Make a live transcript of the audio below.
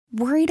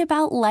Worried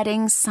about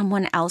letting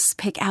someone else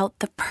pick out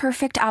the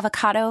perfect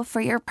avocado for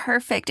your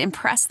perfect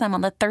impress them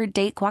on the third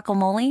date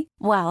guacamole?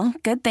 Well,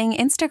 good thing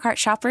Instacart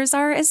shoppers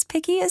are as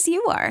picky as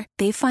you are.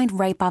 They find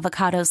ripe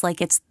avocados like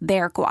it's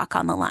their guac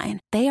on the line.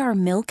 They are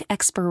milk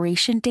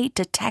expiration date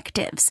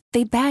detectives.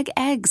 They bag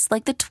eggs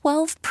like the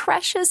 12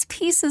 precious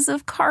pieces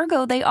of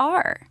cargo they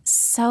are.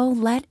 So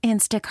let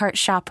Instacart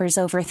shoppers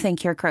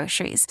overthink your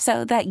groceries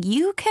so that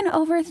you can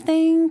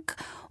overthink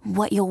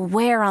what you'll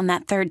wear on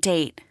that third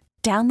date.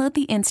 Download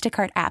the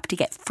Instacart app to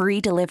get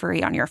free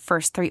delivery on your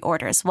first 3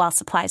 orders while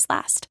supplies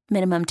last.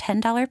 Minimum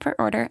 $10 per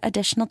order.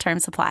 Additional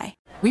terms apply.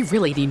 We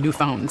really need new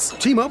phones.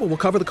 T-Mobile will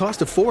cover the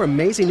cost of 4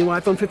 amazing new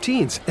iPhone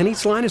 15s, and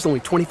each line is only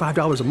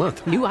 $25 a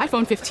month. New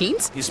iPhone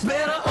 15s? It's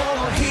better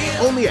over here.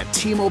 Only at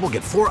T-Mobile,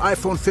 get 4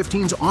 iPhone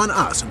 15s on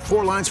us and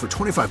 4 lines for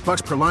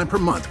 $25 per line per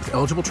month with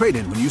eligible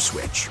trade-in when you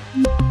switch.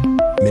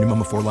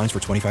 Minimum of 4 lines for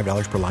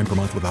 $25 per line per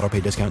month with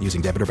autopay discount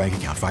using debit or bank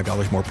account.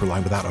 $5 more per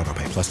line without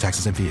autopay, plus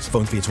taxes and fees.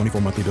 Phone fee at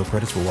 24 monthly bill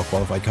credits for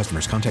well-qualified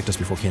customers. Contact us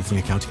before canceling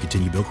account to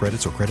continue bill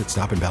credits or credit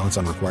stop and balance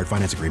on required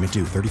finance agreement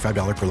due.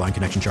 $35 per line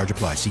connection charge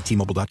applies. See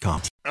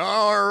T-Mobile.com.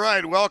 All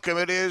right, welcome.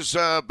 It is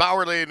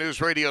Bauerle News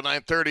Radio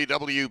 930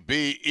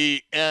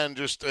 WBEN.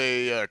 Just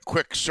a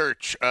quick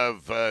search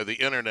of the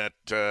internet.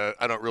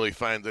 I don't really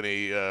find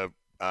any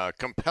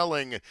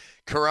compelling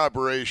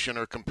corroboration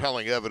or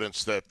compelling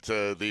evidence that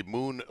the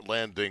moon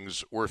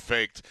landings were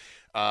faked.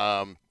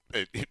 In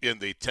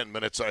the 10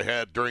 minutes I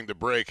had during the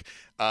break,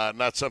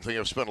 not something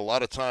I've spent a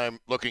lot of time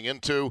looking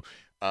into,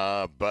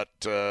 but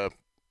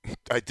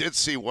I did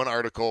see one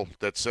article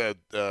that said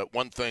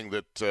one thing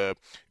that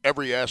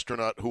every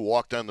astronaut who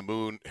walked on the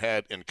moon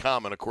had in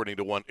common, according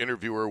to one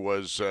interviewer,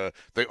 was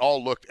they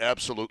all looked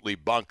absolutely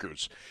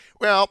bonkers.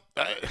 Well,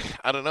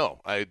 I don't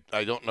know. I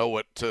don't know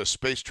what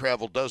space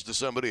travel does to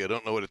somebody. I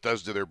don't know what it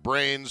does to their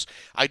brains.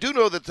 I do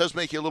know that it does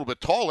make you a little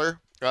bit taller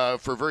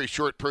for a very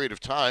short period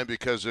of time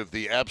because of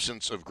the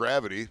absence of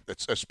gravity.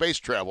 It's a space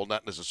travel,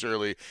 not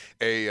necessarily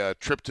a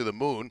trip to the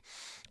moon.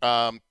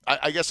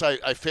 I guess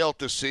I failed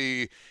to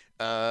see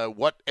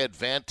what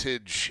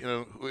advantage,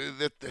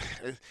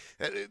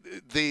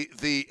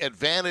 the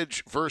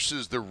advantage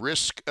versus the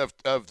risk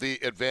of the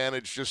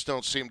advantage just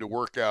don't seem to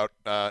work out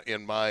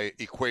in my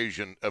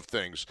equation of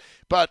things.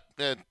 But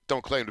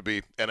don't claim to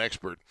be an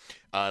expert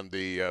on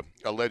the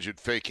alleged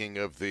faking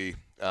of the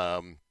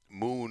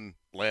moon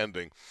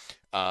landing.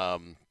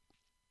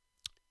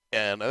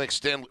 And I think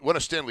one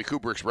of Stanley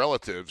Kubrick's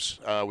relatives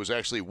was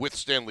actually with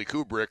Stanley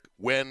Kubrick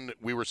when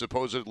we were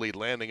supposedly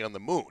landing on the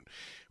moon,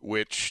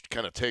 which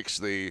kind of takes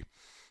the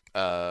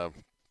fun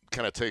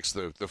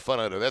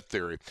out of that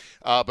theory.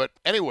 But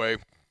anyway,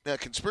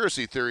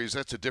 conspiracy theories,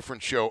 that's a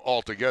different show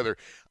altogether.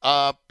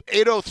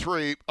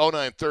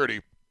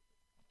 803-0930,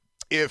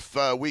 if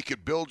we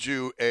could build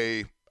you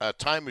a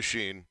time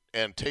machine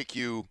and take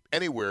you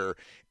anywhere,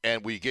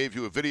 and we gave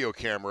you a video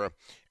camera,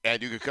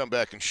 and you could come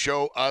back and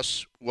show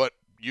us what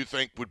you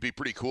think would be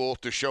pretty cool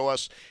to show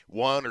us,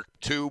 1 or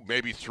 2,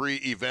 maybe 3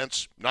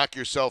 events, knock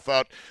yourself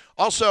out.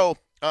 Also,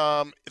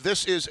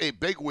 this is a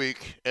big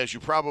week, as you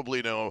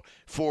probably know,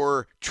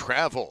 for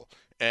travel.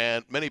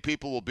 And many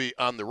people will be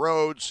on the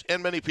roads,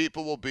 and many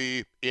people will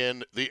be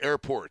in the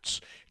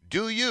airports.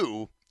 Do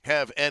you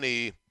have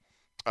any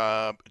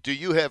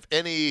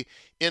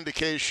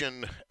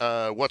indication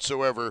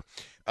whatsoever?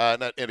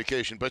 Not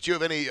indication, but you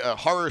have any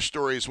horror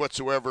stories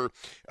whatsoever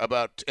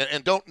about?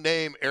 And don't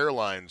name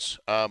airlines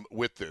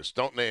with this.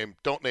 Don't name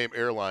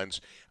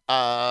airlines.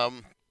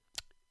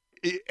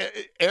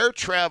 Air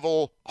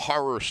travel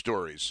horror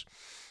stories,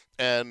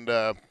 and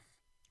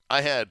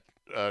I had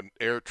an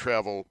air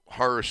travel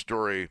horror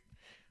story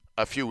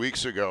a few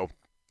weeks ago,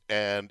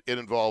 and it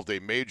involved a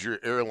major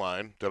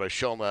airline that I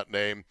shall not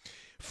name.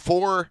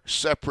 4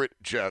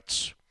 separate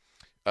jets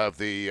of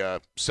the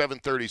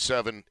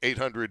 737,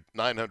 800,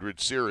 900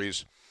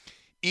 series.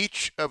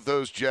 Each of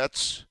those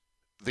jets,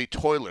 the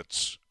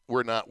toilets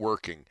were not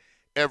working.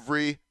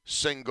 Every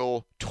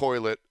single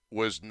toilet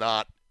was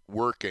not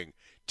working.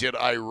 Did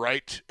I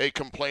write a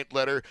complaint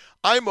letter?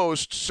 I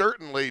most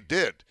certainly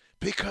did,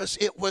 because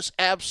it was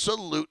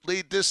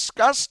absolutely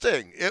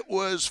disgusting. It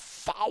was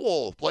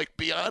foul, like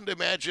beyond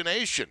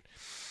imagination.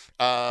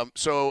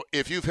 So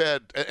if you've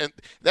had, and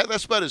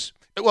that's about as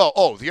well.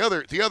 Oh, the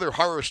other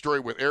horror story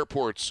with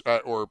airports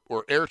or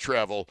air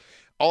travel.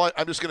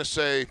 I'm just going to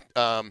say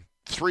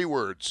 3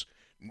 words: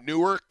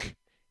 Newark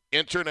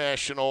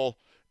International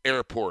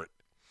Airport.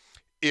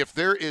 If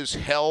there is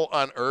hell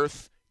on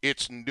earth,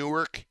 it's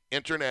Newark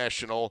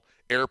International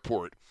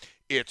Airport.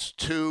 It's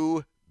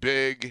too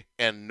big,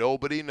 and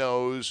nobody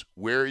knows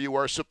where you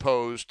are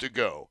supposed to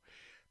go.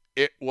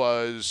 It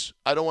was,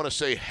 I don't want to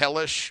say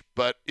hellish,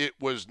 but it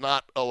was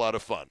not a lot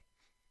of fun.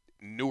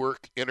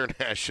 Newark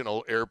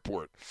International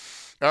Airport.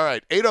 All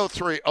right,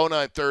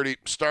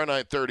 803-0930, star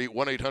 930,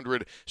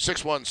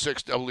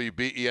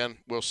 1-800-616-WBEN.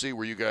 We'll see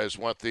where you guys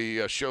want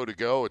the show to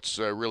go. It's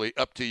really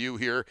up to you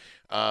here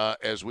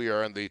as we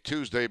are on the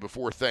Tuesday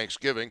before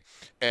Thanksgiving.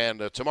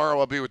 And tomorrow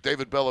I'll be with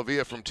David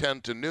Bellavia from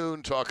 10 to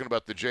noon talking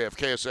about the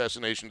JFK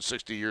assassination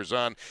 60 years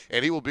on.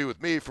 And he will be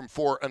with me from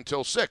 4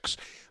 until 6.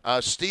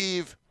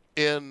 Steve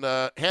in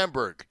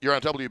Hamburg, you're on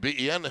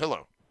WBEN.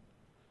 Hello.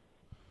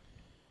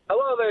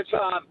 Hello there,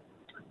 Tom.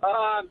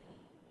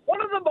 One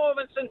of the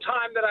moments in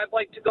time that I'd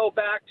like to go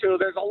back to,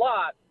 there's a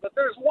lot, but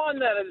there's one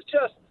that has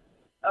just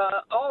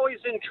always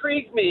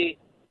intrigued me.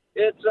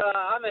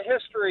 I'm a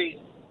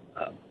history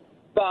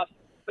buff,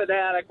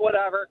 fanatic,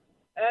 whatever,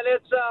 and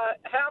it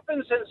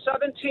happens in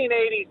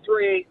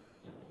 1783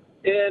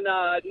 in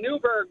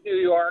Newburgh, New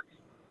York,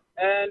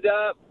 and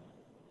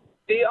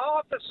the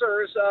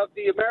officers of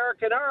the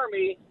American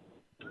Army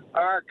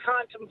are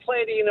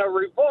contemplating a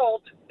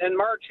revolt and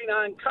marching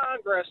on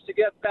Congress to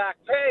get back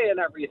pay and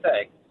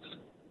everything.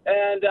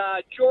 And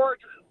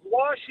George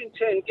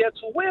Washington gets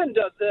wind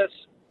of this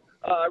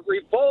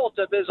revolt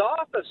of his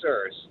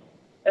officers.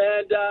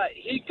 And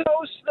he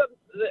goes to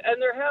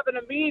and they're having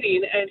a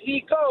meeting, and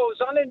he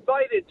goes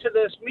uninvited to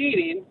this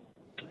meeting,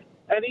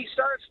 and he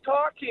starts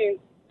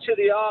talking to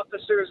the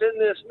officers in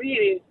this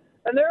meeting,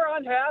 and they're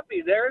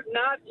unhappy. They're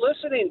not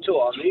listening to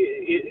him.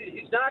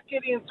 He's not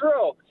getting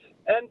through.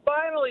 And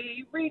finally,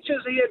 he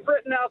had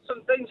written out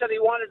some things that he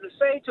wanted to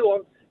say to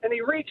him, and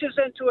he reaches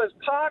into his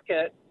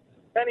pocket,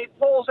 and he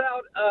pulls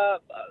out a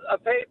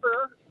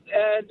paper,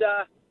 and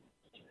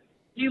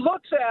he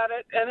looks at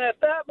it, and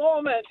at that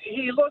moment,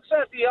 he looks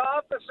at the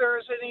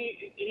officers, and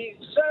he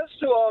says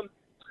to them,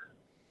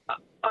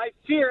 I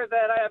fear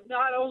that I have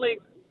not only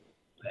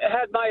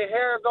had my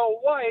hair go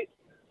white,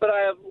 but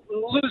I am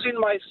losing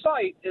my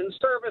sight in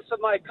service of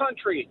my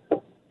country,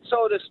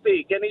 so to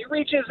speak. And he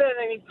reaches in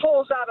and he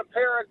pulls out a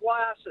pair of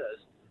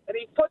glasses, and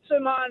he puts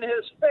them on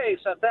his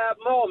face at that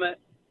moment,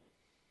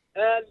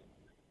 and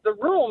the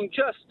room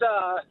just,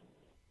 the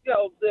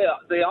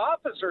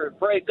officers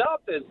break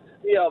up, and,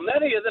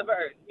 many of them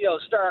are,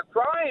 start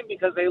crying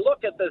because they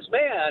look at this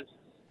man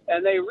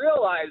and they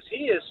realize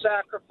he has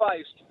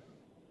sacrificed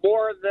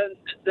more than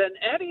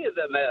any of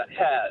them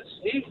has.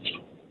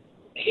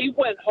 He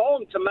went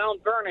home to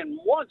Mount Vernon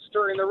once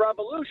during the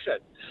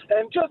Revolution.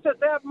 And just at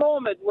that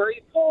moment where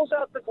he pulls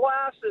out the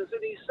glasses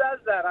and he says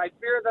that, I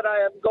fear that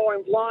I am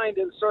going blind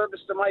in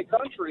service to my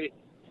country,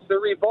 the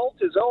revolt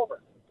is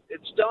over.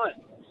 It's done.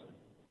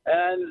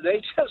 And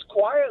they just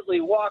quietly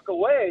walk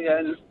away,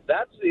 and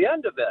that's the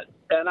end of it.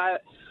 And I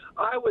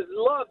would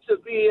love to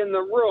be in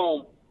the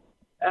room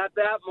at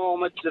that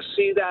moment to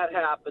see that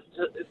happen,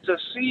 to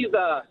see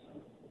the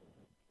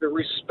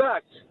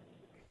respect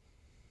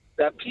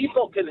that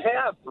people can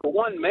have for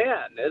one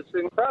man. It's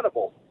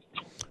incredible.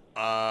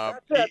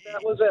 That's it.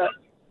 That was it.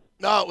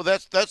 No, well,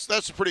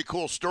 that's a pretty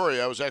cool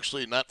story. I was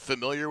actually not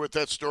familiar with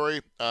that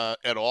story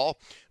at all,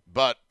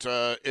 but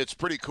it's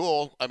pretty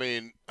cool. I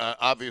mean,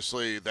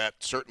 obviously that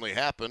certainly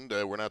happened.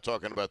 We're not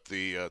talking about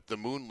the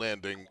moon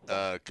landing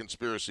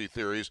conspiracy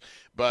theories,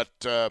 but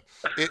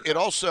it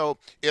also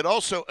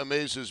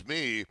amazes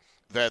me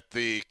that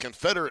the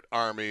Confederate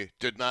Army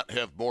did not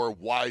have more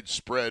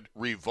widespread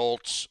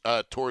revolts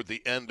toward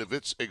the end of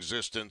its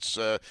existence.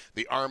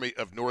 The Army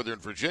of Northern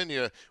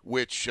Virginia,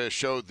 which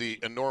showed the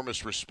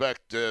enormous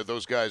respect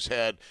those guys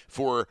had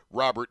for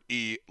Robert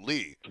E.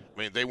 Lee. I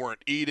mean, they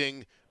weren't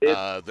eating.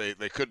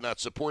 They could not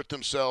support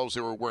themselves.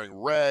 They were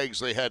wearing rags.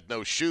 They had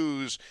no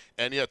shoes,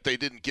 and yet they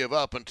didn't give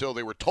up until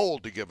they were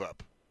told to give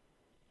up.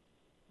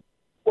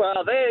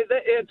 Well,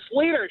 it's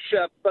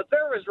leadership, but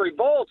there was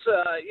revolts.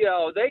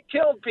 They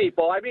killed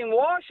people. I mean,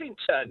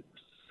 Washington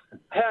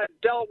had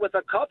dealt with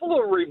a couple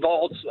of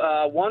revolts,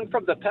 one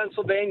from the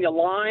Pennsylvania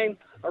Line,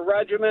 a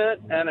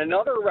regiment, and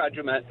another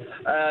regiment.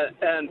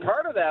 And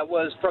part of that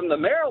was from the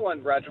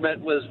Maryland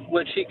regiment,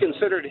 which he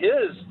considered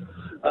his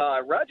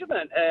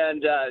regiment.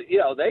 And,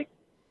 they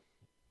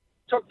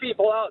took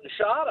people out and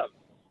shot them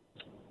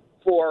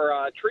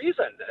for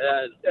treason.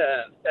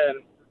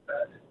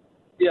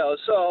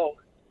 So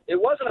it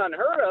wasn't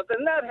unheard of,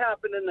 and that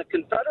happened in the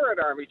Confederate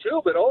Army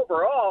too. But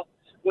overall,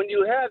 when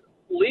you had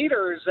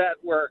leaders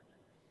that were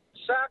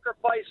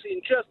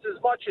sacrificing just as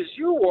much as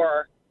you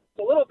were, it's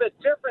a little bit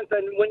different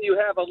than when you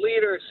have a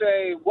leader,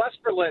 say,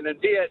 Westerland in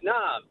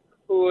Vietnam,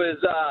 who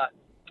is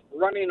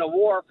running a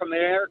war from the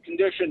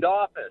air-conditioned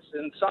office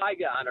in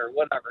Saigon or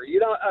whatever. You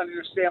don't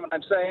understand what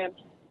I'm saying?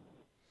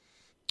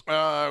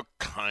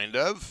 Kind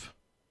of.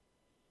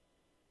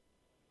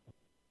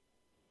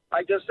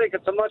 I just think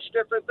it's a much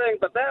different thing.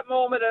 But that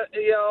moment,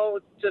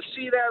 to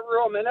see that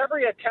room, and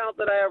every account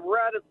that I have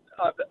read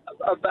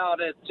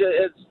about it,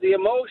 it's the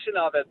emotion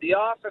of it. The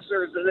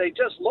officers, they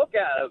just look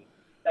at him,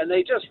 and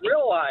they just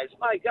realize,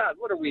 my God,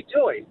 what are we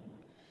doing?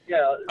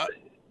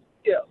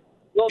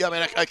 Yeah, I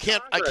mean, I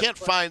can't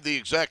find the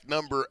exact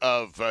number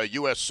of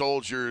U.S.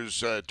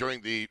 soldiers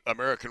during the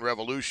American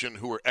Revolution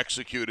who were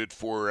executed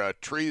for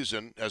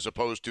treason as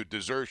opposed to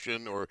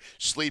desertion or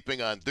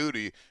sleeping on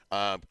duty.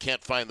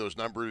 Can't find those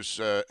numbers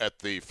at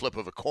the flip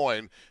of a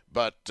coin.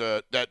 But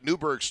that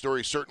Newberg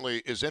story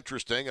certainly is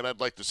interesting, and I'd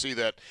like to see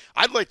that.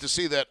 I'd like to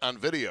see that on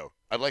video.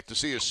 I'd like to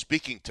see his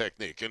speaking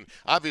technique. And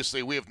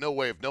obviously, we have no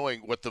way of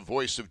knowing what the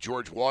voice of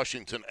George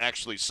Washington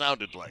actually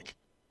sounded like.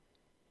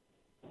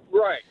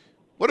 Right.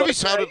 What if he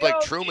sounded like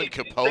Truman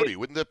Capote?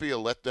 Wouldn't that be a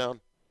letdown?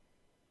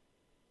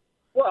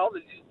 Well,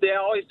 they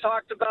always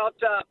talked about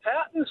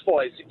Patton's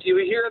voice. If you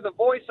hear the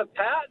voice of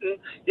Patton,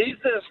 he's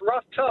this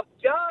rough, tough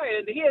guy,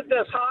 and he had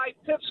this high,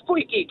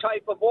 squeaky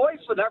type of voice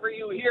whenever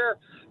you hear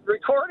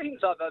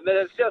recordings of him. And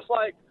it's just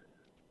like,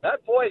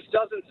 that voice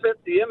doesn't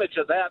fit the image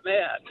of that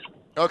man.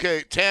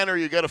 Okay, Tanner,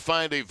 you got to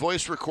find a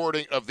voice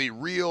recording of the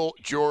real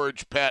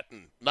George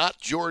Patton, not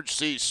George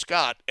C.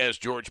 Scott as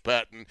George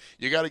Patton.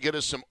 You got to get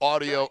us some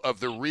audio of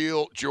the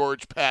real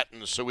George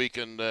Patton so we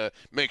can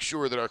make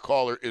sure that our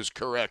caller is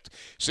correct.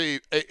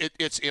 See,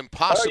 it's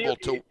impossible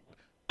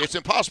it's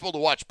impossible to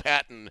watch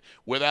Patton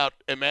without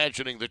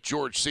imagining that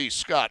George C.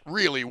 Scott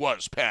really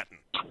was Patton.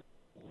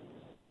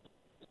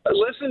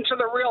 Listen to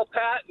the real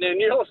Patton, and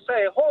you'll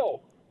say,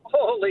 "Oh,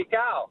 holy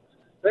cow!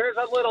 There's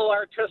a little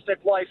artistic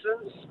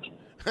license."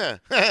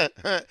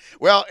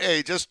 Well,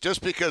 hey,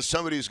 just because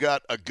somebody's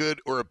got a good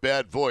or a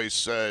bad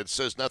voice, it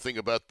says nothing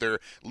about their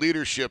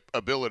leadership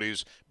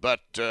abilities.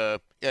 But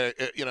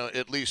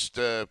at least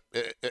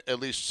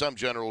some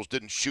generals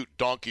didn't shoot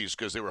donkeys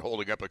because they were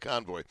holding up a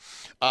convoy.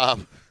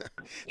 Thank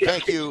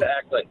you.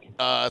 Exactly.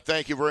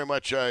 Thank you very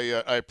much.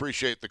 I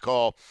appreciate the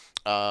call.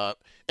 And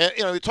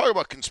we talk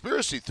about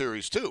conspiracy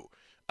theories too.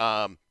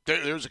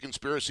 There's a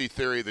conspiracy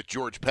theory that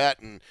George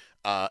Patton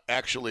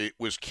actually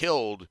was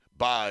killed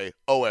by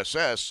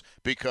OSS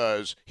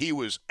because he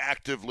was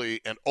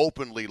actively and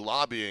openly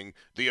lobbying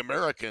the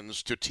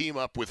Americans to team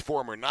up with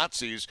former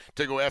Nazis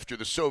to go after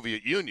the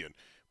Soviet Union,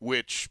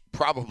 which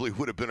probably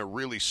would have been a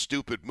really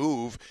stupid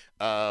move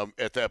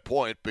at that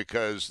point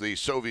because the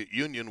Soviet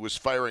Union was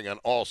firing on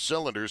all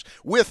cylinders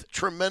with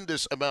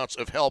tremendous amounts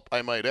of help,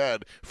 I might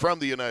add, from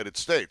the United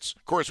States.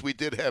 Of course, we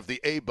did have the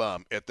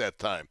A-bomb at that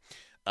time.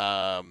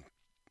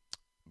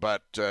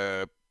 But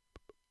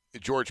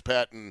George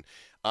Patton,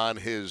 on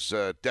his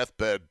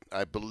deathbed,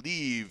 I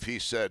believe he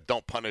said,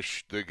 "Don't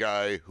punish the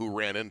guy who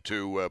ran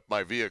into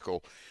my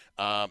vehicle."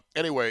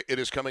 Anyway, it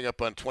is coming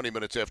up on 20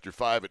 minutes after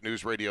 5 at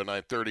News Radio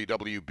 930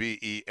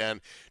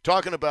 WBEN.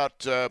 Talking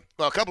about a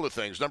couple of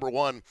things. Number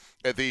one,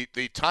 the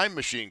time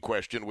machine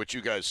question, which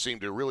you guys seem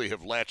to really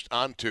have latched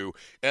onto.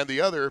 And the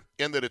other,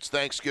 in that it's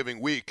Thanksgiving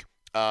week,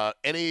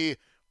 any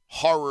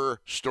horror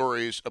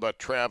stories about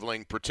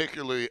traveling,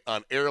 particularly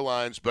on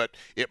airlines, but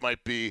it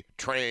might be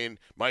train,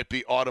 might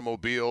be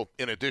automobile,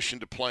 in addition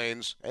to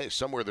planes. Hey,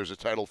 somewhere there's a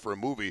title for a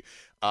movie.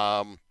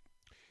 And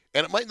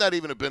it might not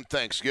even have been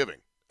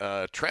Thanksgiving.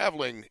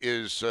 Traveling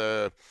is,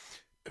 I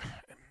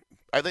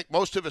think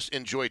most of us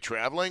enjoy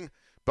traveling,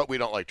 but we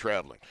don't like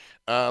traveling.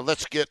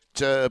 Let's get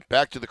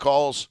back to the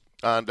calls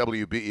on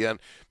WBEN.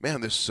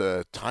 Man, this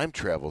time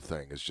travel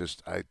thing is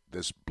just,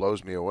 this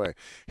blows me away.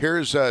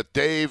 Here's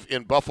Dave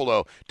in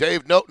Buffalo.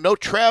 Dave, no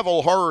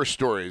travel horror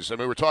stories. I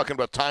mean, we're talking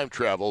about time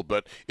travel,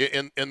 but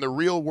in the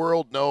real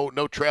world, no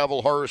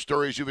travel horror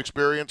stories you've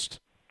experienced?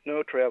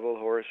 No travel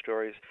horror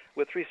stories.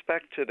 With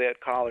respect to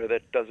that caller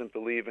that doesn't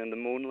believe in the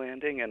moon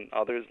landing and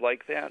others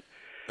like that.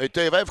 Hey,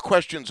 Dave, I have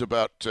questions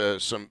about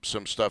some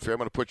stuff here. I'm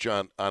going to put you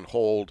on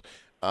hold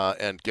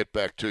and get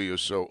back to you,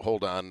 so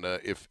hold on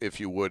if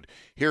you would.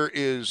 Here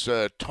is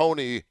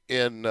Tony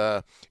in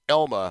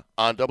Elma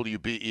on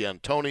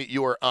WBEN. Tony,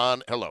 you are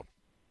on. Hello.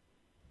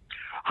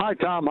 Hi,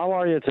 Tom. How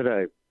are you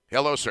today?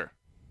 Hello, sir.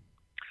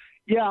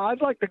 Yeah,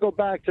 I'd like to go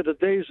back to the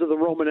days of the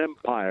Roman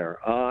Empire.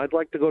 I'd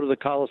like to go to the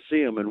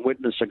Colosseum and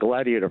witness a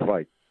gladiator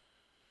fight.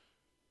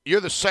 You're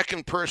the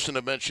second person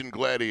to mention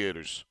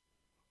gladiators.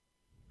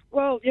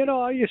 Well,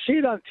 you see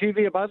it on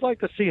TV, but I'd like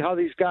to see how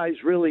these guys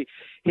really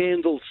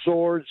handle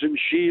swords and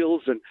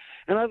shields, and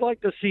I'd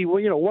like to see,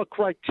 what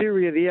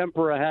criteria the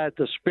emperor had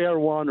to spare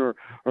one or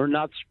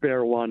not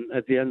spare one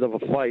at the end of a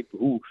fight.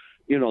 Who,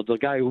 the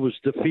guy who was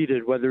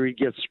defeated, whether he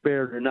gets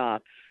spared or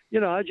not.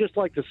 I'd just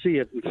like to see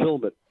it and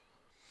film it.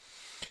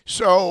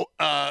 So,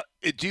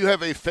 do you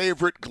have a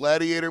favorite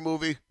gladiator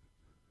movie?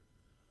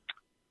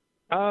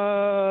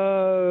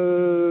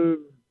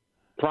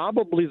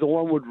 Probably the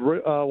one with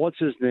what's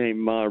his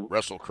name?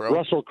 Russell Crowe.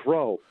 Russell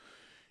Crowe.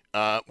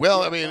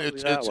 Well, I mean,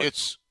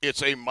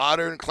 it's a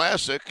modern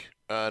classic,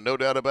 no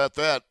doubt about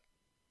that.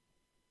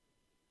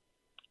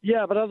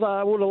 Yeah, but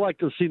I would have liked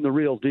to have seen the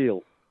real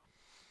deal.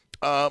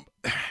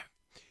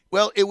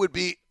 Well, it would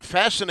be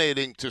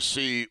fascinating to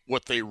see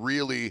what they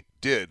really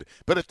did,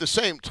 but at the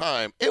same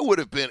time, it would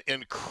have been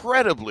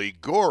incredibly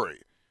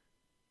gory.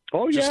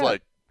 Oh, yeah. Just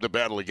like the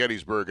Battle of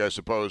Gettysburg, I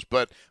suppose.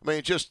 But, I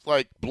mean, just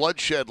like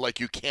bloodshed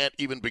like you can't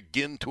even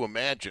begin to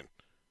imagine.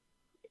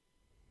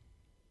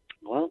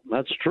 Well,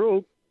 that's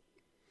true.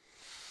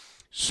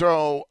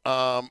 So,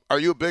 are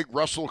you a big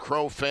Russell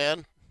Crowe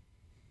fan?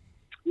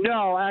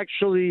 No,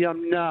 actually,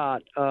 I'm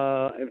not.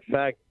 In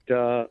fact,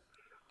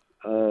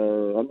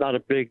 I'm not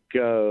a big.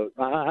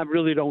 I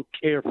really don't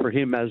care for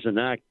him as an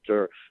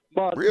actor.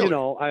 But Really?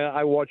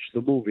 I watched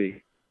the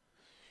movie.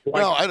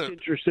 Well, I'm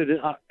interested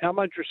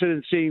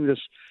in seeing this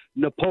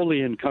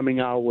Napoleon coming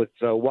out with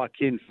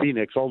Joaquin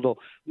Phoenix. Although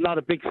I'm not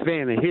a big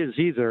fan of his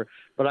either,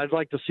 but I'd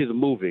like to see the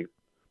movie.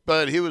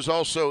 But he was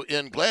also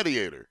in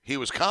Gladiator. He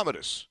was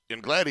Commodus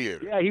in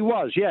Gladiator. Yeah, he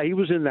was. Yeah, he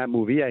was in that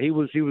movie. Yeah, he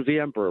was the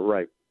emperor,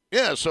 right?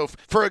 Yeah. So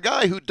for a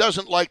guy who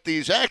doesn't like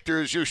these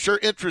actors, you're sure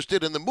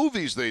interested in the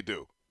movies they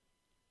do.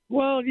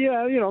 Well,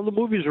 yeah, the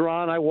movies are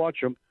on. I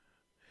watch them.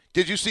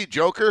 Did you see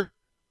Joker?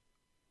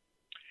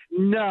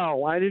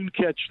 No, I didn't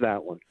catch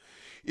that one.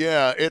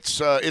 Yeah,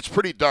 it's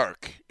pretty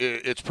dark.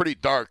 It's pretty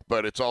dark,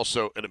 but it's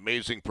also an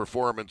amazing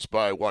performance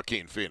by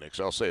Joaquin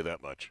Phoenix. I'll say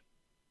that much.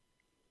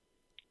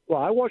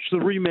 Well, I watched the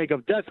remake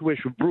of Death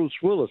Wish with Bruce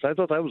Willis. I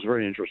thought that was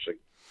very interesting.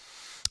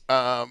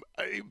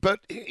 But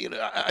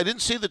I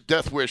didn't see the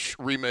Death Wish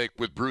remake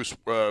with Bruce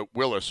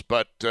Willis,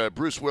 but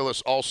Bruce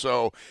Willis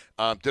also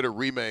did a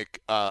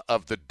remake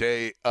of The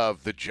Day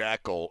of the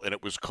Jackal, and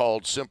it was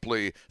called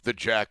simply The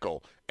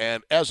Jackal.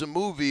 And as a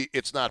movie,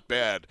 it's not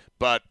bad,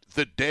 but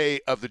The Day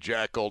of the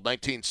Jackal,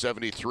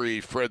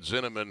 1973, Fred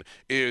Zinnemann,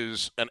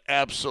 is an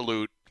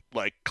absolute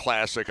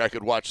classic. I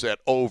could watch that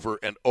over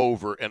and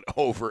over and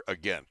over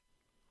again.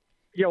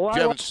 Yeah, well,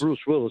 I like Bruce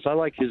Willis. I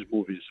like his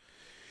movies.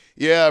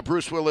 Yeah,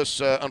 Bruce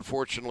Willis,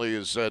 unfortunately,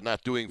 is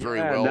not doing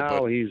very well.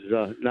 No, he's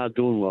not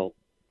doing well.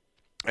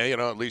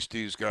 At least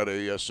he's got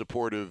a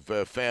supportive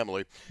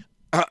family.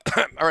 All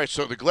right,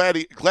 so the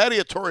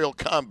gladiatorial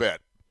combat.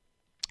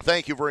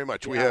 Thank you very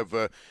much. Yeah. We have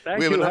a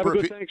number Have a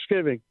good of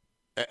Thanksgiving.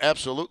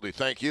 Absolutely,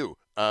 thank you.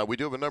 We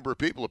do have a number of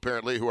people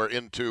apparently who are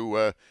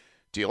into.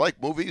 Do you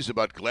like movies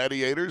about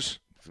gladiators?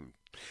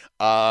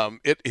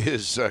 It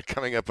is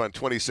coming up on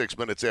 26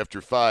 minutes after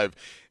 5.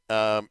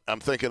 I'm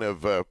thinking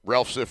of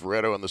Ralph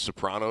Cifaretto and The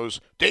Sopranos.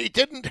 They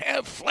didn't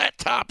have flat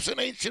tops in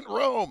ancient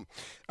Rome.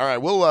 All right,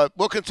 we'll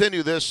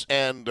continue this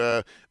and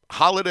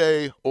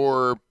holiday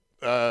or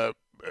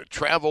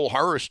travel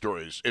horror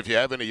stories if you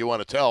have any you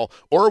want to tell,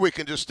 or we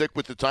can just stick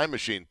with the time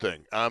machine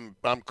thing. I'm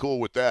cool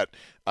with that.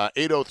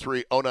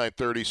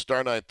 803-0930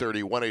 star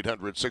 930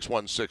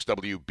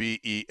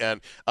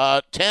 1-800-616-WBEN.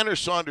 Tanner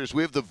Saunders,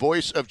 we have the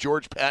voice of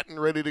George Patton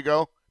ready to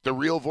go. The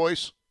real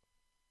voice.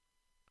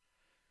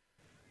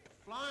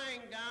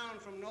 Flying down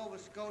from Nova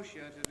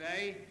Scotia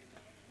today,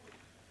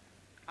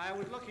 I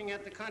was looking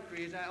at the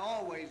country as I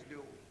always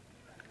do,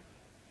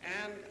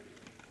 and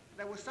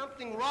there was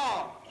something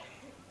wrong.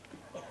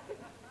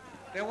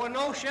 There were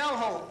no shell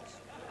holes.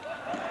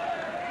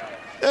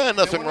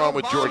 Nothing wrong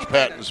with George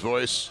Patton's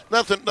voice.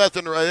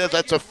 Nothing right.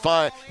 That's a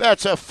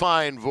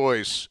fine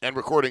voice. And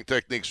recording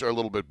techniques are a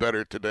little bit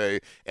better today,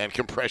 and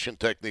compression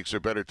techniques are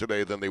better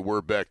today than they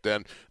were back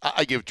then.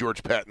 I give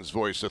George Patton's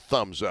voice a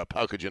thumbs up.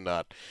 How could you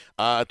not?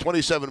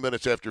 27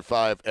 minutes after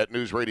 5 at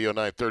News Radio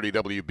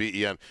 930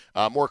 WBEN.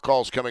 More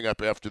calls coming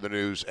up after the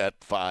news at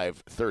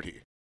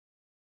 5:30.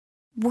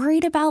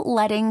 Worried about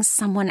letting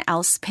someone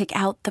else pick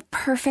out the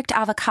perfect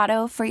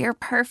avocado for your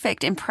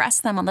perfect impress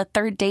them on the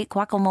third date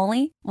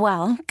guacamole?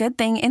 Well, good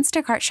thing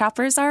Instacart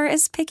shoppers are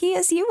as picky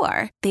as you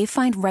are. They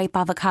find ripe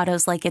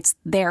avocados like it's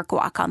their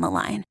guac on the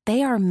line.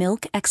 They are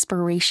milk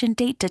expiration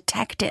date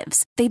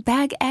detectives. They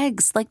bag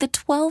eggs like the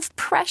 12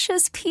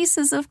 precious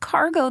pieces of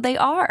cargo they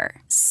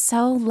are.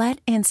 So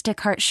let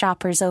Instacart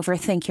shoppers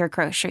overthink your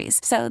groceries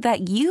so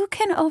that you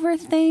can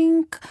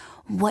overthink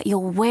what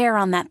you'll wear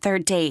on that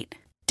third date.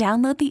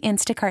 Download the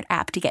Instacart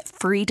app to get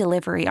free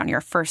delivery on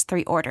your first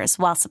 3 orders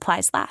while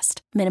supplies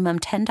last. Minimum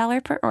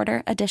 $10 per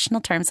order.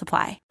 Additional terms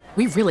apply.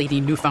 We really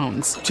need new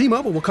phones.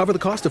 T-Mobile will cover the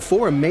cost of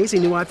 4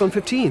 amazing new iPhone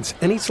 15s,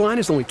 and each line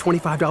is only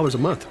 $25 a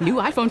month. New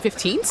iPhone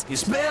 15s?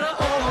 It's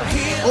better over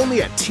here.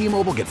 Only at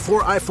T-Mobile, get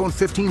 4 iPhone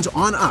 15s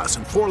on us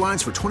and 4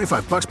 lines for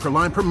 $25 per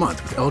line per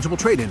month with eligible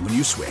trade-in when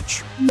you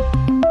switch.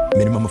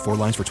 Minimum of 4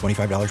 lines for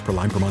 $25 per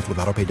line per month with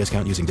autopay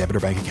discount using debit or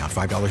bank account.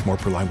 $5 more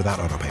per line without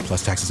autopay,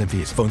 plus taxes and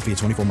fees. Phone fee at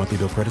 24 monthly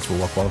bill credits for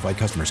well-qualified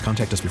customers.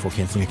 Contact us before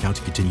canceling account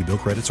to continue bill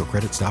credits or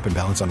credit stop and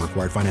balance on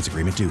required finance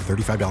agreement due.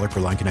 $35 per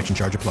line connection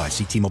charge applies.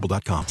 See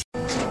T-Mobile.com.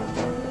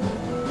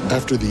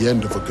 After the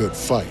end of a good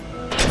fight,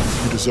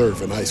 you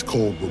deserve an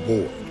ice-cold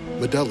reward.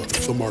 Modelo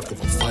is the mark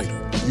of a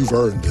fighter. You've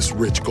earned this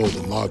rich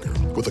golden lager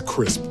with a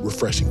crisp,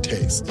 refreshing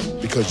taste.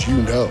 Because you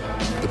know,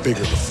 the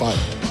bigger the fight,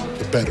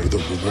 the better the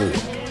reward.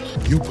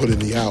 You put in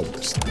the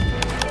hours,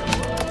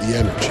 the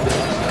energy,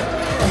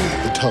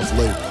 the tough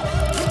labor.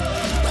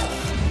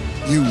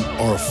 You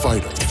are a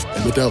fighter,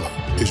 and Modelo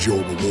is your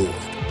reward.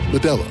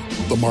 Modelo,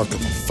 the mark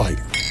of a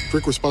fighter.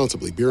 Drink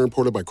responsibly. Beer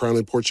imported by Crown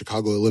Imports,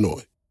 Chicago,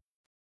 Illinois.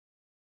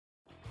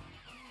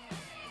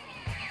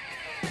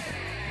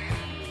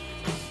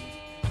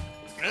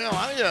 Well,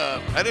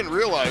 I didn't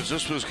realize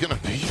this was going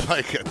to be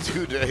like a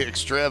 2-day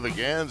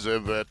extravaganza,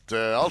 but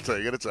I'll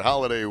take it. It's a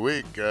holiday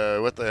week.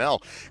 What the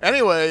hell?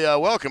 Anyway,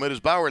 welcome. It is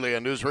Bauerle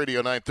on News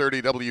Radio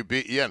 930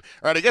 WBEN. All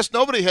right, I guess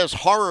nobody has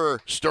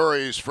horror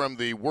stories from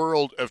the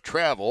world of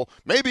travel.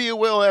 Maybe you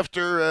will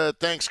after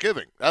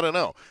Thanksgiving. I don't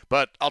know.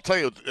 But I'll tell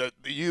you,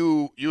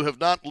 you have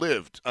not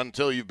lived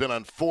until you've been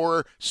on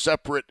 4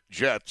 separate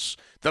jets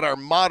that are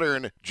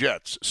modern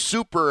jets,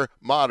 super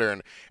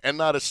modern, and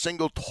not a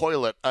single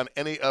toilet on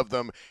any of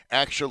them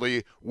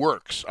actually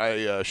works.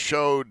 I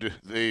showed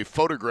the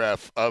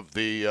photograph of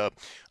the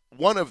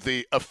one of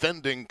the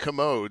offending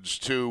commodes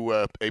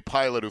to a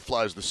pilot who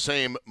flies the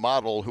same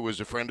model who is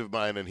a friend of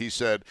mine, and he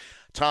said,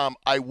 Tom,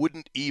 I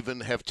wouldn't even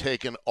have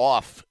taken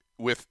off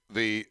with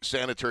the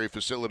sanitary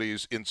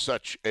facilities in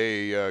such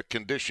a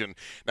condition.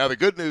 Now, the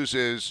good news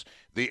is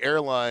the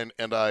airline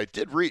and I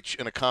did reach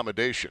an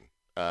accommodation.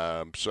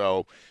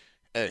 So,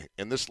 hey,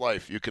 in this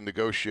life, you can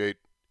negotiate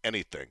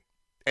anything.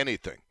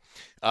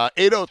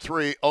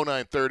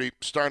 803-0930,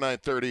 star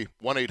 930,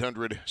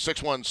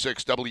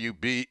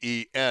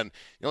 1-800-616-WBEN.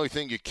 The only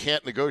thing you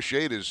can't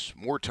negotiate is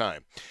more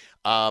time.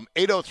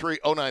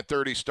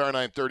 803-0930, star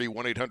 930,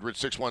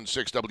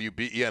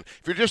 1-800-616-WBEN.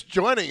 If you're just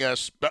joining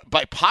us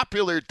by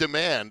popular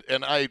demand,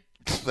 and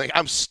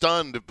I'm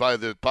stunned by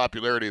the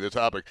popularity of the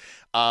topic,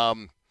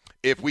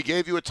 if we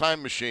gave you a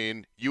time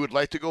machine, you would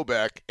like to go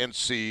back and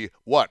see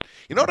what?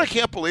 You know what I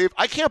can't believe?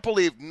 I can't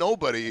believe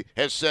nobody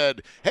has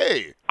said,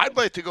 hey, I'd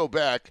like to go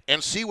back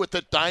and see what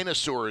the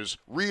dinosaurs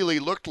really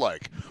looked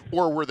like.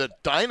 Or were the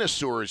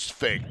dinosaurs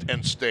faked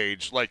and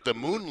staged like the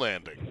moon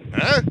landing?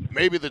 Huh?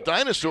 Maybe the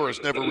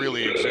dinosaurs never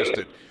really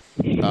existed.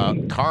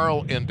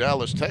 Carl in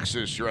Dallas,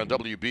 Texas, you're on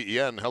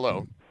WBEN.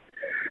 Hello.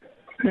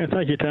 Yeah,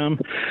 thank you, Tom.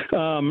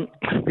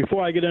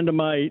 Before I get into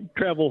my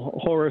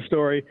travel horror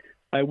story,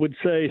 I would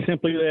say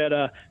simply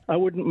that I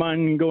wouldn't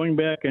mind going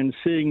back and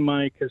seeing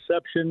my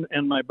conception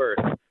and my birth.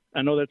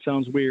 I know that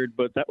sounds weird,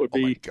 but that would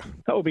be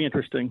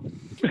interesting.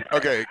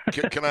 Okay,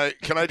 can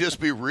I just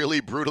be really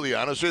brutally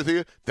honest with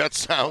you? That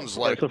sounds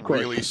like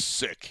really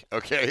sick.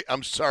 Okay,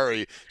 I'm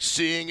sorry.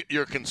 Seeing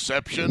your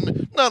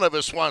conception, none of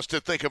us wants to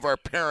think of our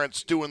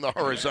parents doing the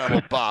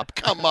horizontal bop.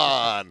 Come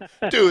on,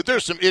 dude.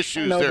 There's some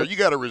issues there you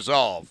got to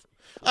resolve.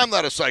 I'm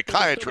not a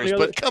psychiatrist,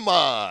 but come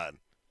on.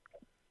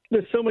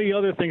 There's so many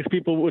other things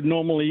people would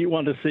normally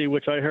want to see,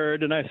 which I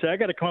heard, and I said, I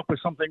got to come up with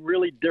something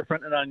really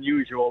different and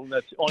unusual. And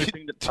that's the only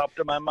thing that popped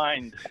in my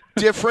mind.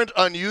 Different,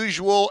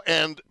 unusual,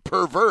 and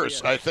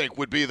perverse, I think,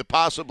 would be the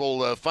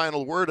possible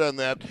final word on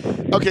that.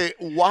 Okay,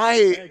 why?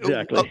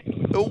 Exactly.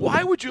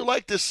 Why would you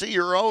like to see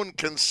your own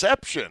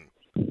conception?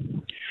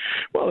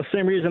 Well, the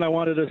same reason I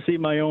wanted to see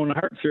my own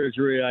heart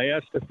surgery. I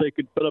asked if they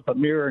could put up a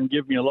mirror and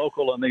give me a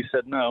local, and they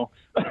said no,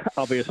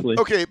 obviously.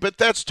 Okay, but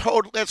that's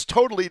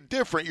totally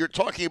different. You're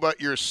talking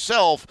about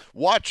yourself,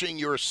 watching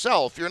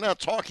yourself. You're not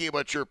talking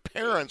about your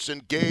parents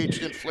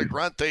engaged in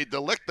flagrante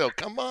delicto.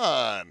 Come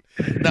on.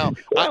 Now,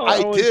 well,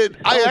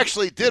 I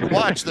actually did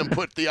watch them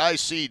put the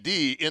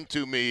ICD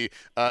into me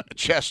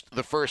chest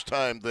the first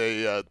time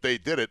they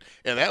did it,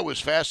 and that was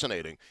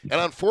fascinating.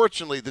 And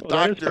unfortunately, the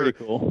doctor,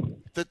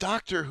 the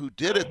doctor who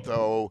did it,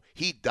 though,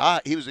 he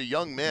died. He was a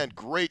young man,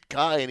 great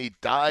guy, and he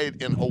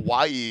died in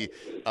Hawaii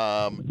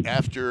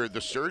after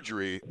the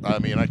surgery. I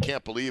mean, I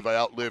can't believe I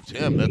outlived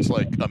him. That's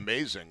like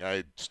amazing.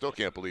 I still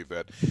can't believe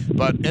that.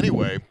 But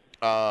anyway,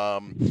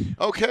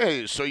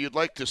 okay, so you'd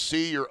like to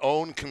see your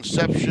own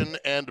conception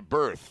and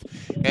birth.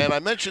 And I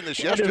mentioned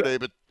this yesterday,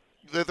 but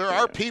there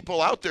are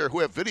people out there who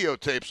have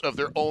videotapes of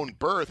their own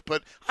birth,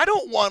 but I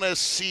don't want to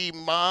see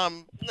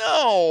mom.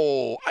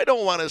 No, I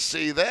don't want to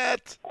see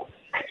that.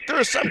 There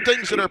are some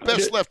things that are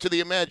best left to the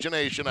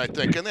imagination, I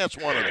think, and that's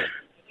one of them.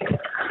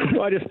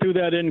 Well, I just threw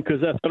that in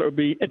because I thought it would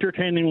be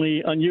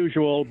entertainingly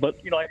unusual. But,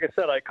 like I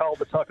said, I called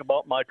to talk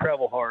about my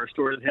travel horror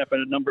story that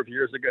happened a number of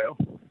years ago.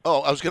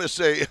 Oh, I was going to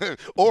say,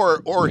 or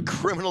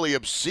criminally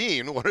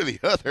obscene, one or the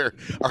other.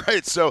 All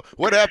right, so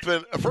what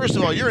happened? First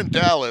of all, you're in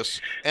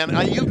Dallas, and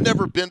you've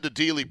never been to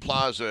Dealey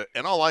Plaza,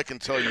 and all I can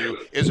tell you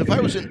is if I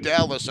was in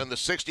Dallas on the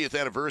 60th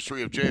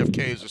anniversary of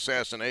JFK's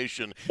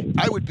assassination,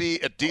 I would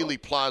be at Dealey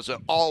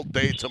Plaza all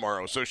day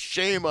tomorrow. So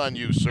shame on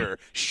you, sir.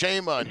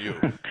 Shame on you.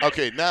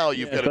 Okay, now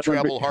you've got a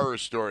travel horror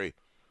story.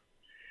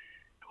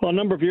 Well, a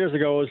number of years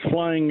ago, I was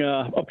flying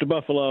up to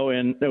Buffalo,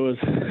 and it was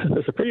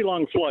a pretty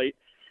long flight.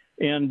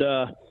 And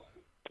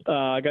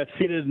I got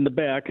seated in the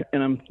back,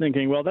 and I'm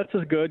thinking, well, that's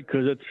as good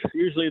because it's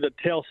usually the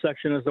tail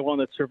section is the one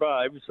that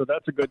survives, so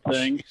that's a good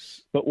thing.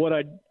 But what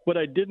I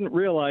didn't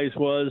realize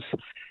was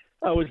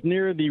I was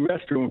near the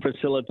restroom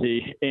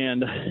facility,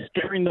 and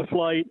during the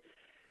flight,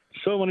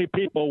 so many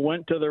people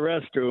went to the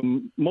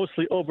restroom,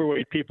 mostly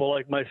overweight people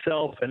like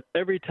myself, and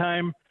every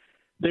time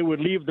they would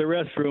leave the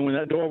restroom and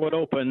that door would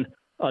open,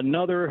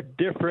 another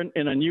different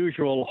and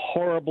unusual,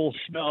 horrible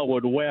smell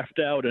would waft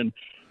out, and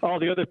all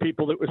the other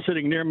people that were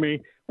sitting near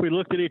me, we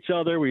looked at each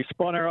other, we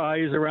spun our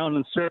eyes around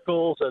in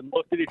circles and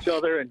looked at each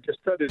other and just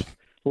started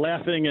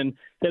laughing, and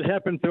it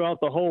happened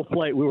throughout the whole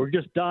flight. We were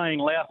just dying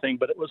laughing,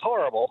 but it was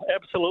horrible,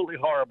 absolutely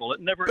horrible.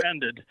 It never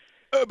ended.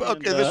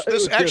 Okay,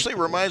 this actually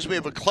reminds me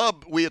of a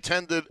club we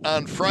attended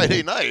on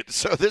Friday night.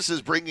 So this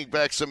is bringing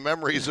back some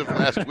memories of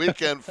last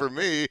weekend for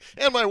me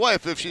and my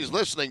wife, if she's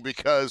listening,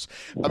 because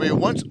I mean,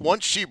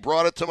 once she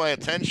brought it to my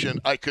attention,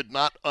 I could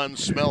not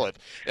unsmell it,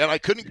 and I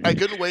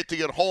couldn't wait to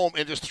get home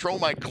and just throw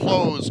my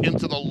clothes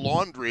into the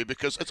laundry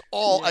because it's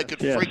all I could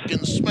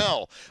freaking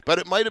smell. But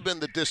it might have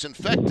been the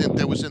disinfectant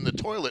that was in the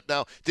toilet.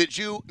 Now, did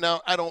you?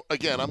 Now, I don't.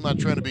 Again, I'm not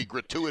trying to be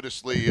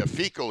gratuitously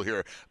fecal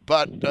here,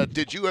 but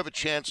did you have a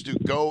chance to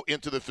go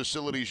into the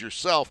facilities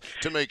yourself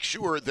to make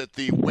sure that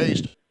the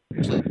waste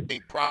is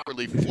being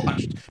properly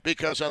flushed?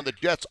 Because on the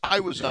jets I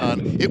was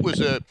on, it was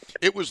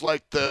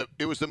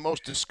the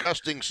most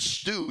disgusting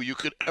stew you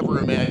could ever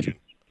imagine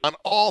on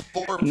all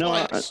four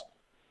flights.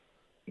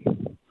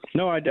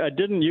 No, I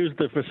didn't use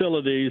the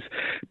facilities,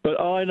 but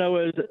all I know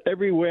is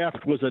every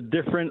waft was a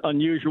different,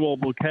 unusual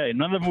bouquet.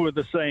 None of them were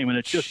the same, and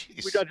I just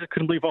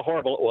couldn't believe how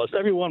horrible it was.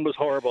 Everyone was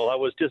horrible. I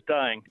was just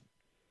dying.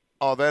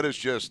 Oh, that is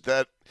just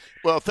that.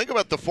 Well, think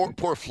about the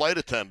poor flight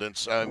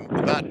attendants.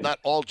 Not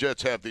all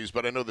jets have these,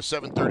 but I know the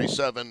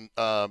 737.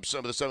 Some of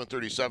the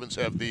 737s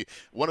have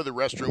one of the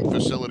restroom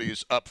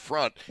facilities up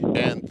front,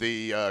 and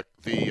the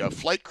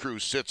flight crew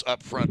sits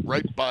up front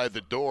right by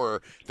the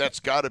door. That's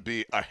got to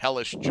be a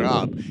hellish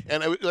job.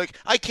 And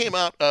I came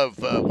out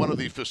of one of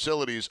the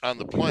facilities on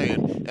the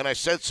plane, and I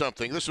said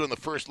something. This was on the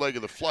first leg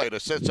of the flight. I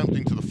said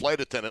something to the flight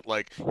attendant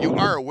like, "You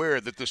are aware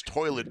that this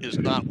toilet is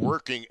not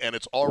working and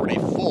it's already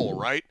full,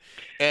 right?"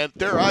 And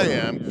there I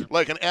am,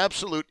 like an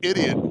absolute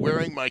idiot,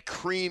 wearing my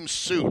cream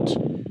suit.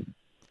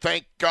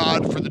 Thank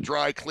God for the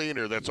dry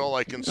cleaner. That's all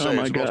I can say. Oh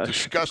my it's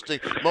the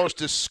most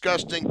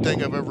disgusting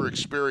thing I've ever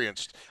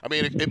experienced. I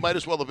mean, it might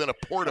as well have been a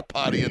porta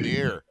potty in the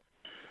air.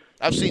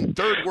 I've seen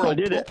third world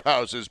poop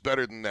houses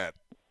better than that.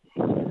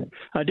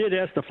 I did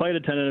ask the flight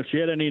attendant if she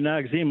had any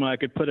Noxzema. I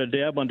could put a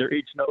dab under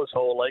each nose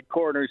hole like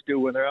coroners do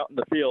when they're out in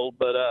the field,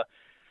 but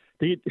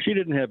she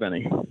didn't have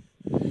any.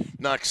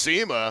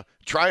 Noxzema,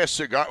 try a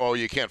cigar. Oh,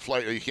 you can't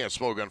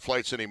smoke on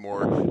flights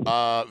anymore.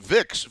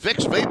 Vicks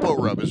Vapor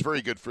Rub is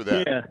very good for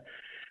that. Yeah,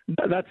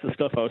 that's the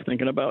stuff I was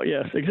thinking about.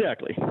 Yes,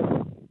 exactly.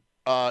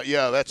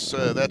 Yeah, that's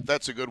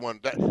a good one.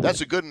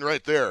 That's a good one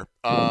right there.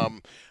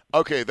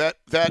 Okay, that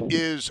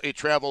is a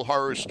travel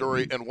horror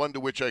story and one to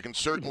which I can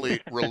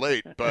certainly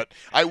relate. But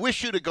I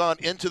wish you'd have gone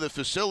into the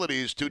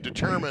facilities to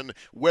determine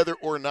whether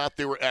or not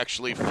they were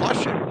actually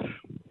flushing.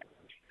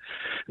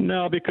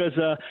 No, because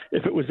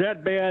if it was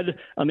that bad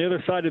on the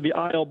other side of the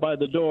aisle by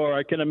the door,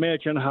 I can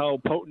imagine how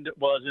potent it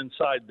was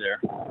inside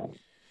there.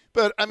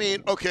 But I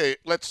mean, okay,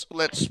 let's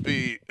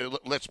be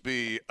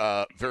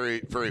very,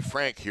 very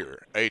frank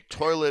here. A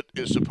toilet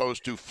is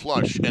supposed to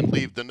flush and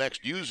leave the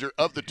next user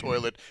of the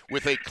toilet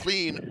with a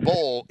clean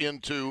bowl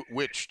into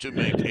which to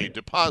make a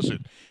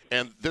deposit.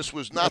 And this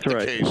was not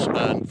the case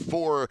on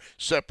 4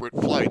 separate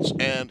flights.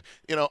 And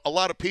a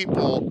lot of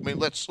people. I mean,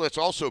 let's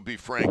also be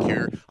frank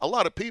here. A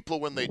lot of people,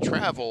 when they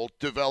travel,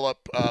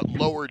 develop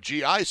lower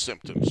GI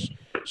symptoms.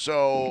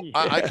 So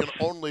I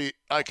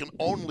can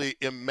only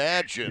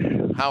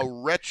imagine how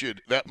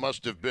wretched that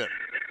must have been.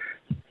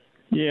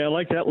 Yeah,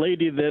 like that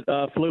lady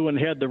that flew and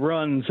had the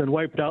runs and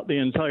wiped out the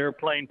entire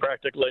plane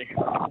practically.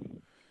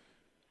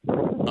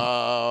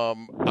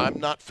 I'm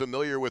not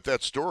familiar with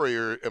that story,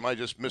 or am I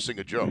just missing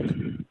a joke?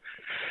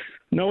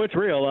 No, it's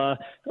real.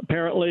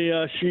 Apparently,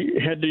 she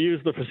had to use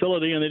the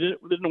facility, and they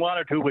didn't want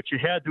her to, but she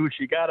had to.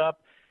 She got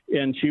up,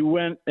 and she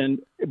went, and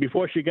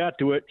before she got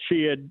to it,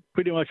 she had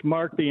pretty much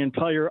marked the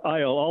entire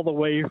aisle all the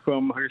way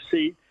from her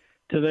seat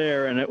to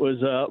there, and it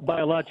was a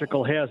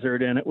biological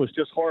hazard, and it was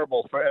just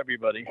horrible for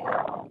everybody.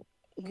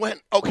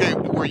 Okay,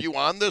 were you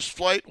on this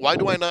flight? Why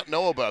do I not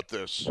know about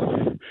this?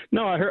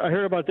 No, I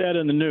heard about that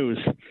in the news.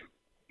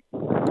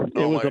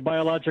 It was a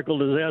biological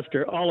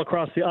disaster all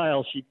across the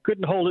aisle. She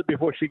couldn't hold it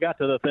before she got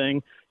to the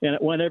thing, and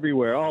it went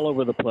everywhere, all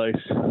over the place.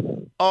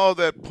 Oh,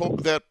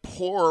 that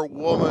poor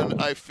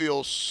woman! I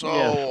feel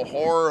so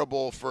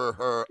horrible for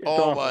her.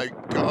 My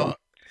God!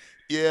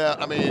 Yeah,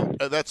 I mean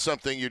that's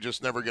something you're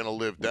just never going to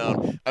live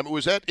down. I mean,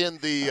 was that in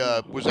the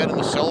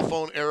cell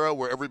phone era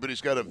where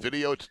everybody's got a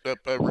video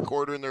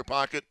recorder in their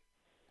pocket?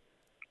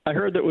 I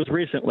heard that was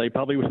recently,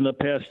 probably within the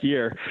past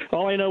year.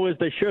 All I know is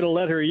they should have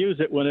let her use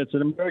it when it's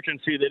an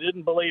emergency. They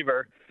didn't believe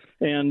her,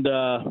 and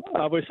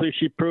obviously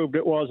she proved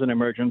it was an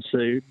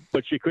emergency,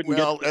 but she couldn't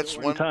get it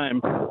in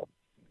time.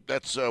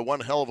 That's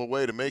one hell of a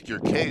way to make your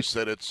case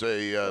that it's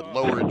a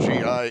lower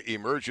GI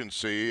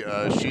emergency.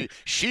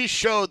 She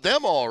showed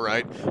them all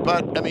right,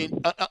 but I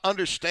mean,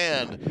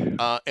 understand,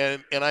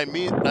 and I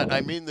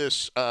mean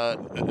this.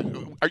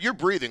 You're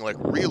breathing like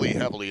really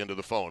heavily into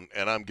the phone,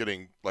 and I'm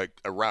getting like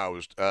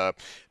aroused.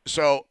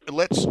 So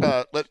let's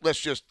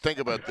just think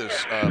about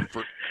this.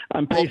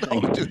 I'm pacing. Oh,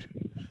 no, dude.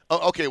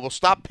 Okay, well,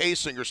 stop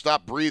pacing or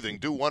stop breathing.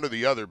 Do one or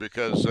the other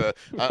because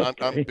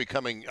I'm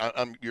becoming.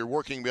 You're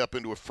working me up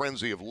into a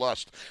frenzy of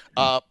lust.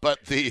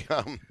 But the.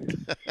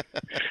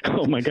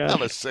 Oh my God.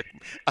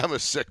 I'm a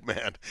sick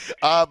man.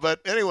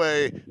 But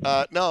anyway,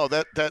 no,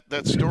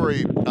 that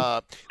story.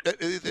 I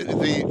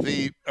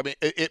mean,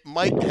 it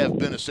might have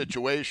been a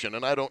situation,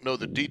 and I don't know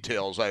the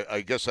details.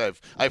 I guess I've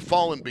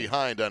fallen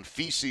behind on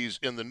feces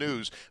in the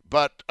news,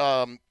 but.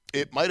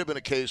 It might have been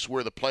a case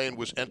where the plane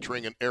was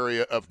entering an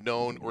area of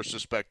known or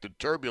suspected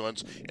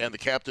turbulence, and the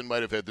captain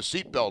might have had the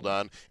seatbelt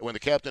on. And when the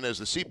captain has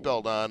the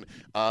seatbelt on,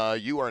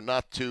 you are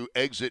not to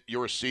exit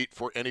your seat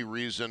for any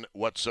reason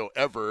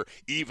whatsoever,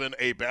 even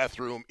a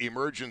bathroom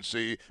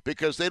emergency,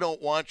 because they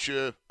don't want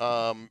you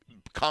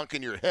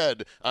conking your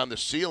head on the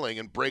ceiling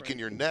and breaking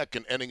your neck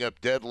and ending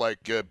up dead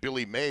like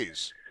Billy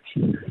Mays.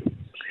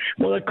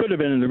 Well, that could have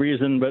been the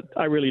reason, but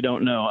I really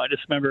don't know. I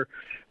just remember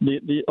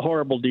the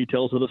horrible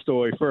details of the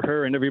story for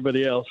her and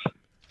everybody else.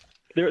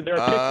 There are pictures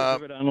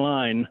of it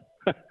online.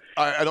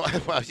 I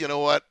don't. Well, you know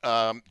what?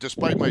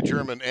 Despite my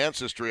German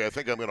ancestry, I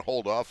think I'm going to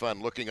hold off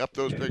on looking up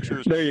those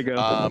pictures. There you go.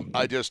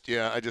 I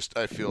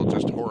feel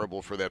just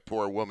horrible for that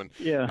poor woman.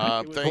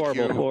 Yeah. Thank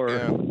you.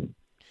 Horror.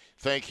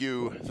 Thank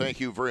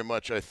you very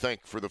much. I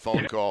thank for the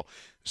phone call.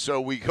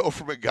 So we go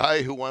from a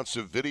guy who wants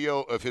a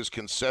video of his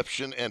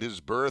conception and his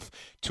birth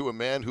to a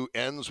man who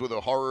ends with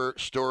a horror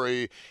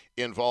story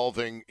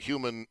involving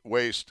human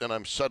waste, and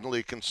I'm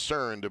suddenly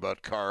concerned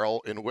about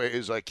Carl in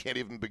ways I can't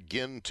even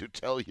begin to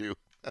tell you.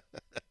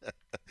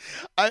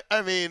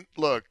 I mean,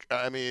 look,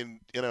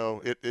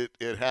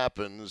 it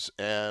happens,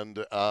 and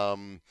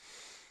that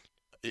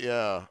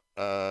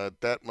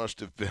must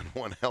have been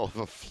one hell of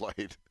a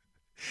flight.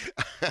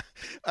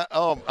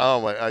 I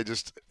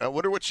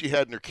wonder what she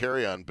had in her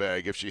carry-on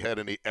bag, if she had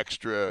any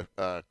extra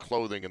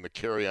clothing in the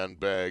carry-on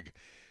bag,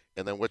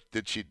 and then what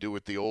did she do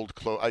with the old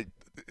clothes?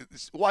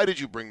 Why did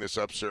you bring this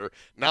up, sir?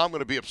 Now I'm going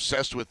to be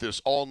obsessed with this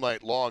all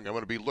night long. I'm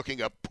going to be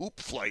looking up poop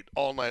flight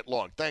all night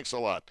long. Thanks a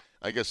lot.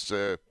 I guess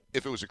if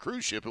it was a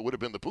cruise ship, it would have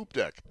been the poop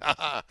deck.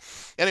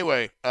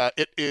 Anyway,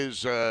 it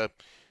is I'm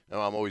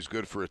always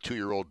good for a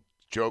 2-year-old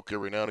joke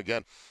every now and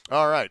again.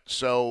 All right,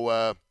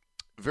 so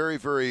very,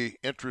 very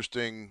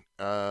interesting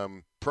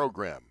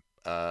program.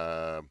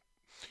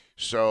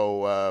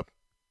 So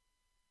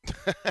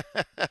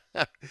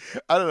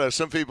I don't know.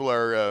 Some people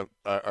are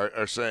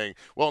saying,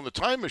 well, in the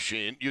time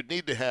machine, you'd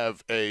need to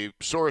have a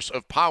source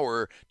of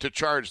power to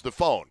charge the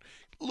phone.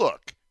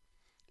 Look,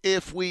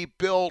 if we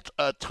built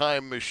a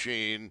time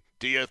machine,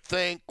 do you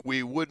think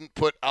we wouldn't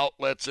put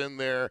outlets in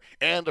there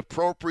and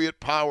appropriate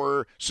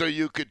power so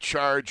you could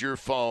charge your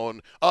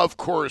phone? Of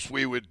course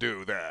we would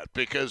do that,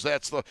 because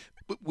that's the...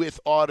 With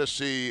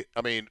Odyssey,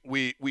 I mean,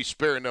 we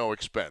spare no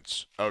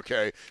expense,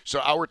 okay? So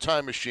our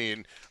time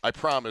machine, I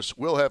promise,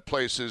 will have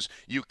places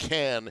you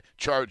can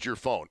charge your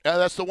phone. And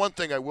that's the one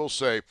thing I will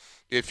say,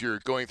 if you're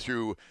going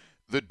through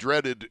the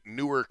dreaded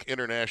Newark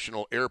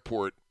International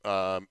Airport,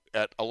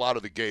 at a lot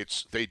of the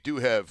gates, they do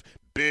have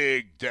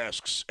big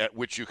desks at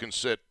which you can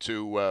sit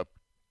to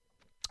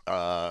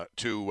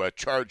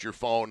charge your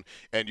phone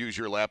and use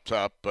your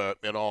laptop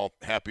and all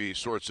happy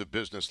sorts of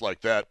business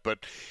like that. But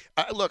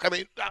look, I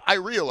mean, I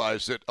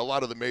realize that a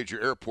lot of the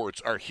major airports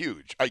are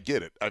huge. I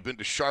get it. I've been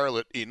to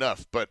Charlotte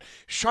enough, but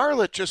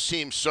Charlotte just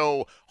seems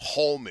so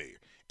homey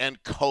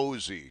and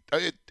cozy.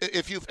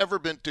 If you've ever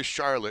been to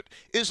Charlotte,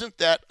 isn't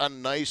that a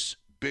nice,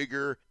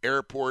 bigger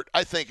airport?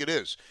 I think it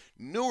is.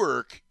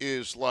 Newark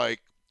is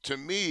like, to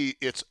me,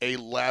 it's a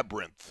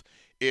labyrinth.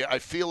 I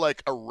feel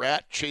like a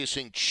rat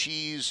chasing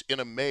cheese in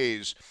a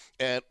maze,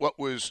 and what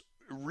was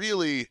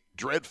really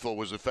dreadful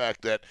was the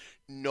fact that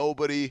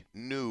nobody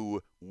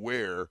knew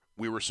where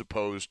we were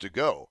supposed to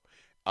go.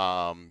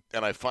 And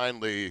I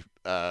finally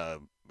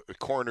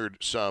cornered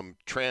some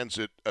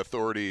transit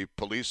authority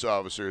police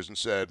officers and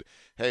said,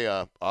 hey,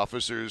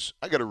 officers,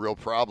 I got a real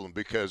problem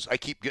because I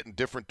keep getting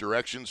different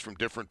directions from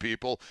different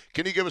people.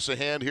 Can you give us a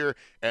hand here?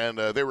 And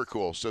they were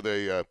cool, so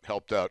they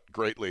helped out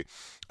greatly.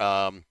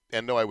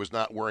 And no, I was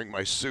not wearing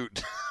my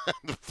suit on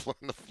the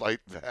flight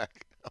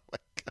back. Oh, my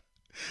God.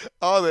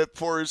 Oh, that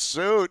poor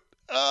suit.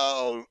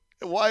 Oh,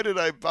 why did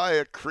I buy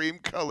a cream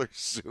color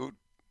suit?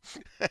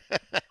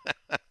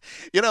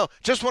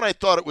 Just when I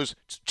thought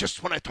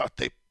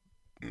they...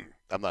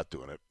 I'm not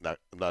doing it.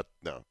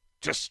 No.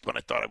 Just when I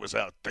thought I was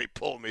out, they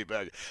pulled me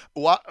back.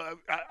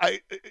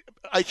 I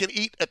can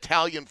eat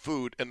Italian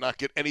food and not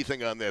get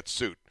anything on that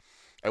suit.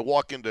 I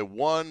walk into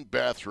one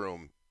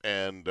bathroom,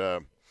 and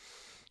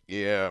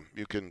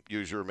you can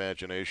use your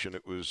imagination.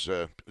 It was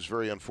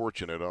very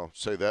unfortunate. I'll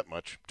say that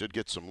much. Did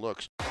get some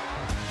looks.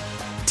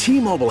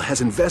 T-Mobile has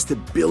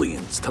invested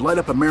billions to light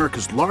up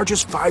America's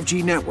largest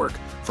 5G network,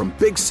 from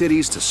big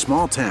cities to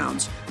small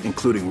towns,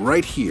 including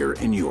right here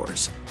in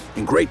yours.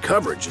 And great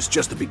coverage is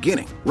just the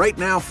beginning. Right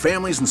now,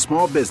 families and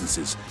small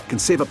businesses can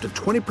save up to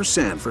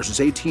 20% versus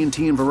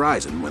AT&T and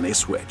Verizon when they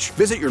switch.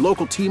 Visit your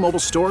local T-Mobile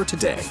store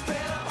today.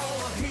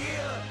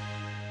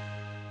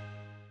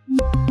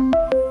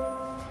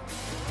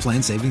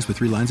 Plan savings with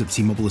 3 lines of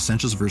T-Mobile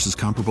Essentials versus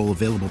comparable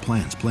available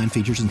plans. Plan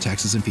features and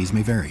taxes and fees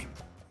may vary.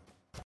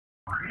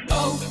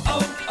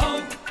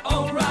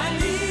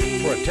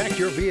 O'Reilly. Protect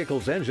your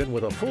vehicle's engine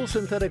with a full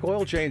synthetic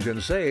oil change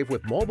and save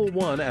with Mobile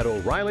One at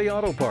O'Reilly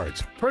Auto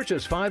Parts.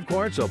 Purchase 5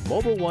 quarts of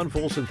Mobile One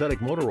full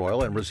synthetic motor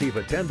oil and receive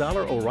a $10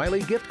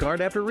 O'Reilly gift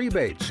card after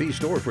rebate. See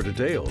store for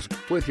details.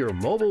 With your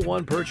Mobile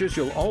One purchase,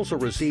 you'll also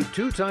receive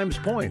 2 times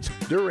points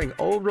during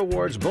O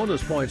Rewards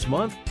Bonus Points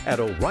Month at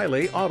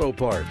O'Reilly Auto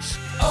Parts.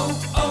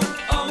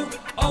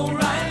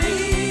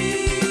 O'Reilly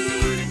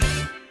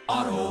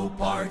Auto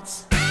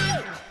Parts.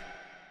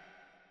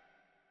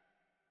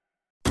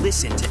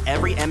 Listen to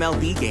every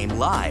MLB game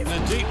live.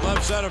 In the deep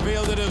left center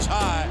field, it is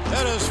high,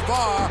 it is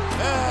far,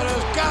 it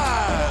is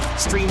gone.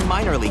 Stream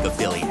minor league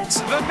affiliates.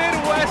 The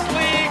Midwest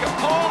League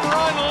home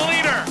run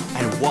leader.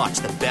 And watch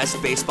the best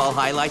baseball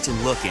highlights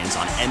and look-ins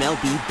on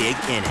MLB Big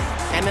Inning.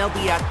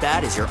 MLB At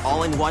Bat is your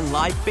all-in-one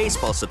live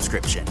baseball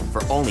subscription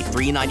for only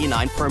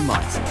 $3.99 per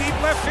month.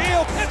 Deep left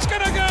field, it's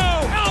gonna go.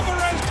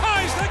 Alvarez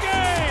ties the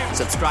game.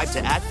 Subscribe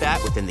to At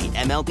Bat within the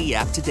MLB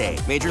app today.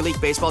 Major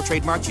League Baseball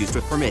trademarks used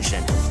with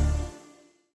permission.